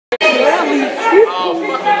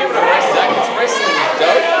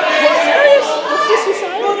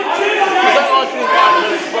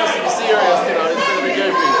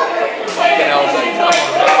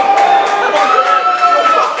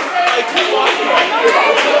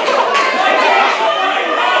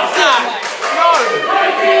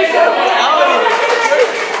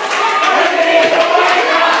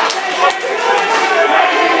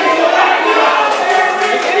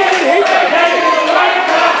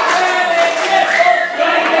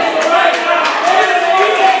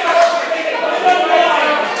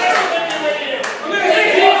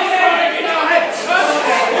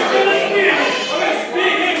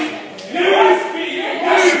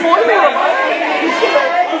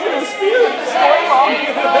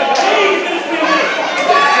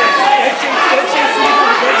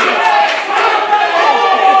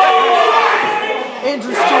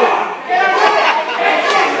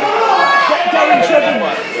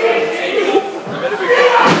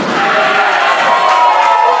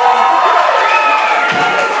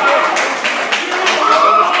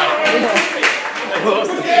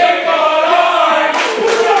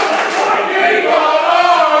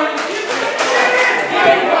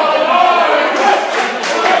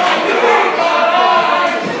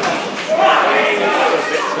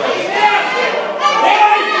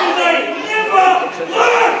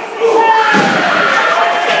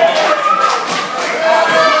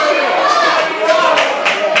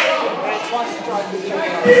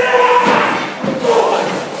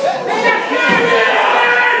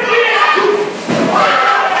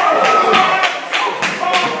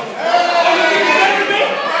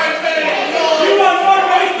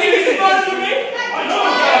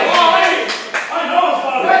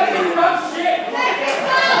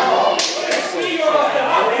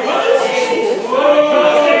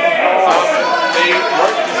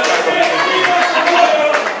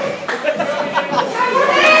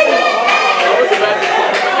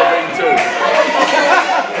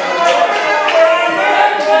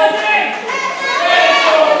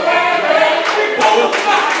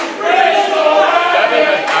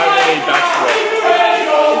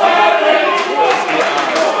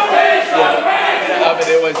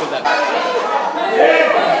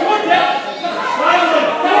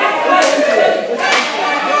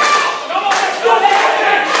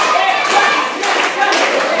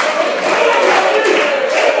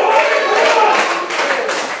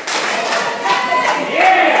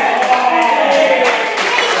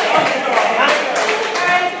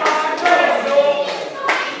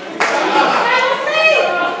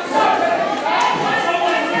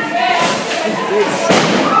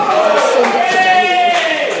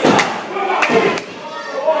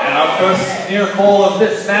Near fall of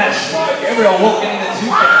this match, Gabriel Wolf getting the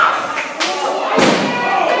 2 points.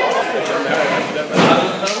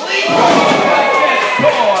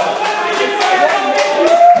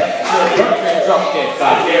 Perfect drop kick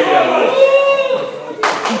by Gabriel Wolf.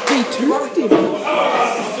 He toothed him.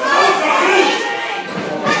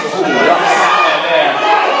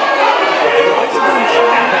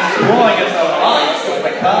 Rolling as a launch with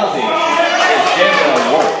MiKazi is Gabriel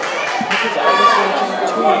Wolf.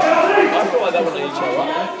 I feel like that would lead each other up.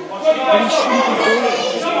 But he shouldn't be doing it.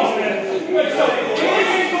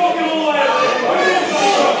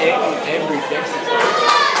 Every fixes it.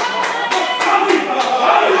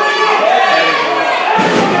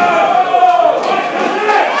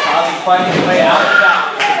 MiKazi fighting his way out of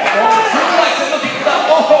that. Looking for that.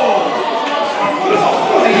 Oh!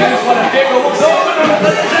 And here's one of Gabriel Wolf's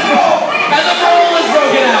and the roll is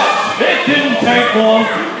broken out. It didn't take long.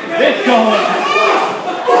 It's going.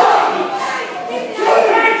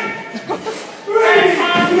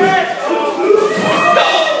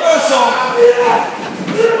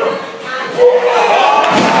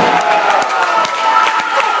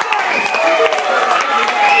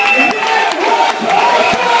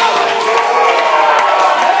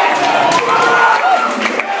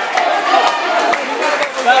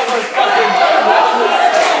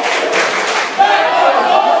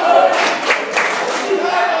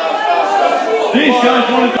 These guys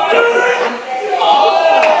want to go.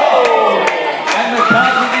 And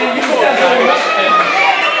MiKazi being used as a weapon.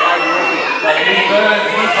 But he burns,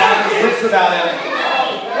 he finds his wrist about it.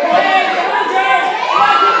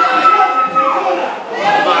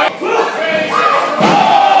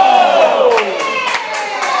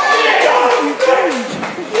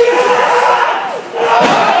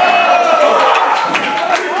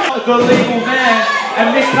 The legal man, and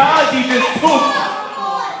MiKazi just took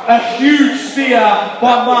a huge spear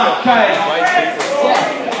by Mark K.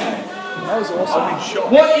 That was awesome.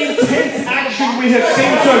 What intense action we have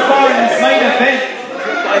seen so far in this main event.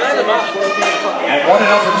 And what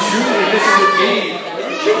an opportunity this would be.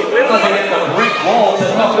 Looking at the brick wall to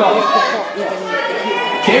knock off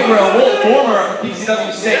Gabriel Wolf, former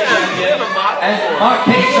PCW state champion, and Mark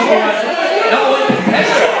K, number one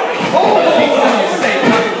competitor. Oh, the PCW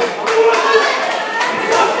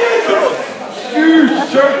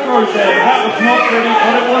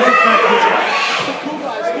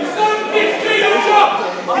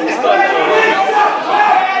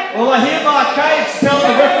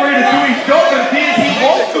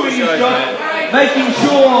making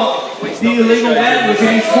sure the illegal man was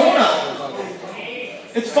in his corner.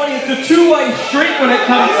 It's funny, it's a two-way street when it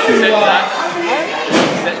comes to the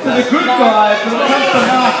good guys, when it comes to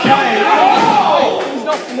MiKazi.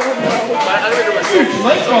 Huge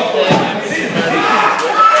leg drop there.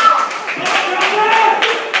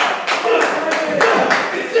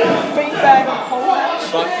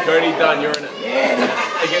 Fuck, Cody, done, you're in it.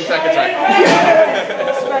 Against Akatak.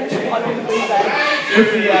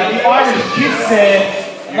 With the Irish kiss there,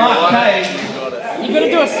 MiKazi. You're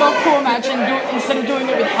gonna do a softcore match and do it, instead of doing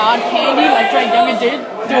it with hard candy like Drake Younger did,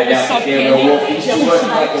 do it with soft candy. He's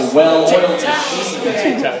working like a well-oiled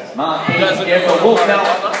machine. MiKazi gave a wolf. Now,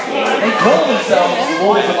 they call themselves the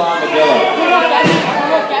Wolves of Armadillo.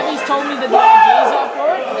 What Gabby's told me that the ideas are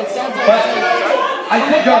for it, it sounds like I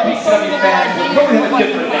think our BCW fans will probably have a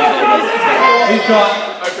different name. We've got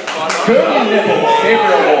Curly Nipples,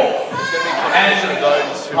 Gabriel Wolf, and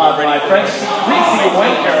my friend, Reese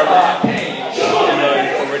Wanker of Arcade.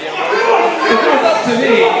 If it was up to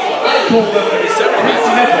me, I'd call them Reese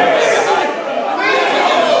Nipples.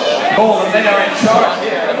 Call them, they are in charge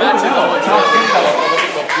here. Imagine how much I'm going to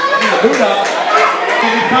in the boot up.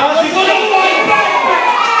 MiKazi, look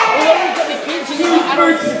at two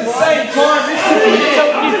boots at the same time. This could be it.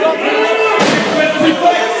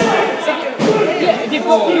 yeah, if you've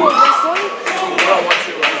got people wrestling,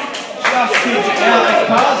 just teach it now,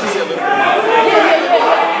 MiKazi.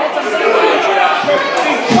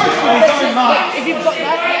 if you've got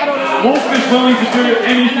that, I don't know. Wolf is willing to do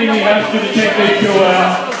anything he has to take these two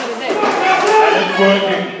out. It's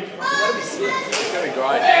working. It's gonna be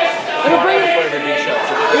great. It'll bring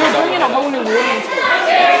in a whole new audience.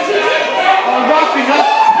 Wrapping up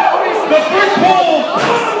the brick wall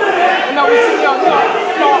No, we're sitting on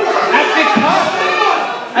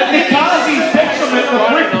at MiKazi's detriment. The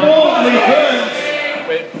brick wall burns.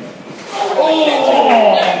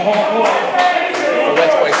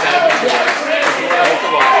 Let's wait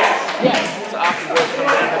so after work,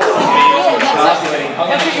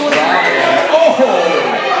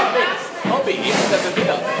 I'll be eating the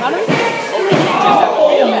beer.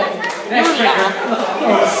 Next trigger.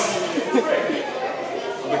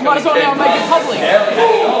 Might as well now make it public.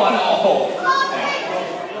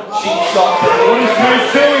 Cheap shot. What is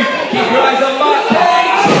Percy? Keep your eyes on MiKazi.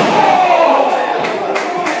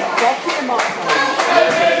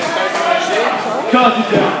 MiKazi's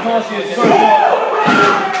down. MiKazi is so hot.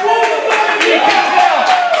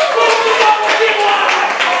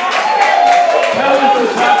 How is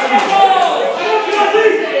this happening?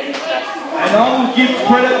 And I will give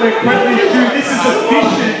credit where credit is due. This is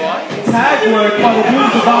efficient tag work by the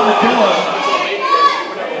Wolves of Armadillo.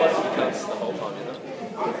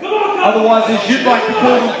 Otherwise, as you'd like to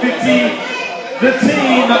call them, 50, the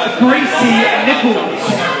team Greasy Nipples.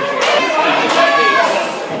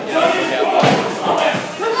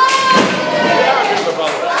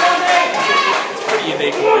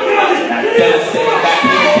 Devastating back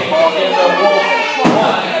here, taking on the wall.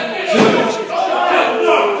 1, 2.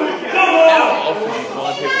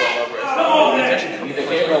 Either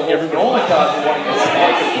Gabriel Wolf or MiKazi wanting to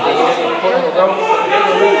snag him.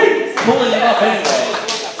 Pulling him up anyway.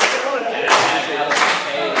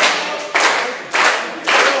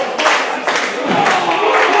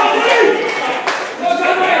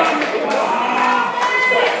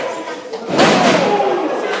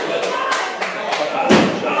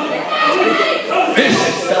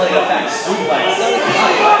 Vicious belly to back suplex. On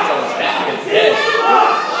his back against his head.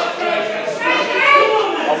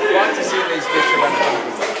 I would like to see these gifts around the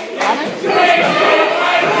country.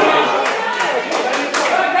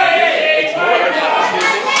 It's more of an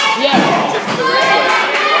opportunity. Yeah. Just for the wrestling.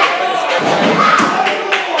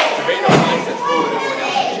 To be the place that's forward everyone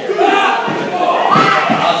else is cheering.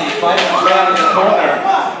 Ozzy fighting around in the corner.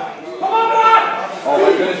 Oh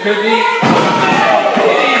my goodness, could be.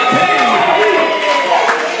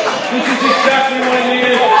 This is exactly what it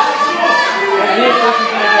is.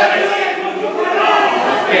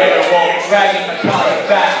 Gabriel Wolf dragging MiKazi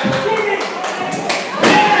back.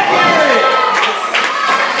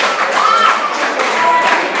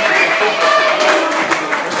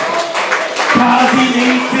 MiKazi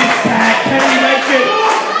needs his tag. Can he make it?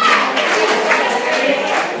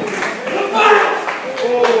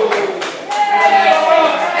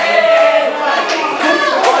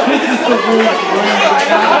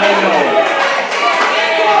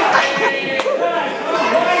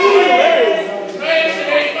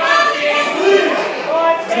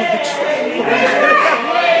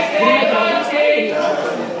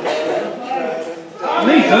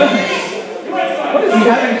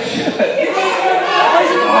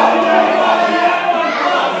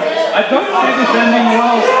 I don't see this ending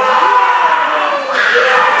well.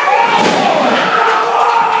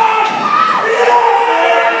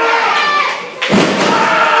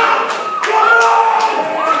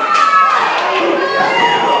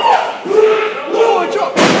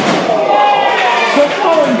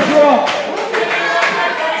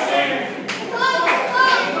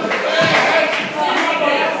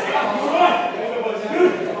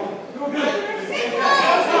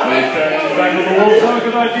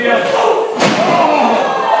 Good idea. Oh.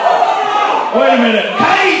 Wait a minute.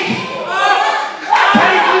 Cage!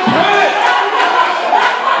 Cage is hurt!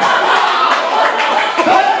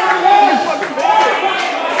 That's what it was!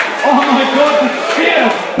 Oh my god, the spear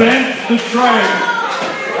bent the train.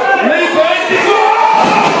 Lee bent it.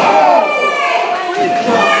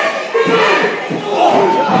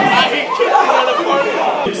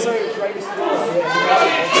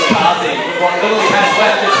 MiKazi, what little he has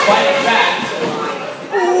left is fighting back.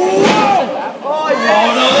 Oh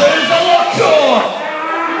no!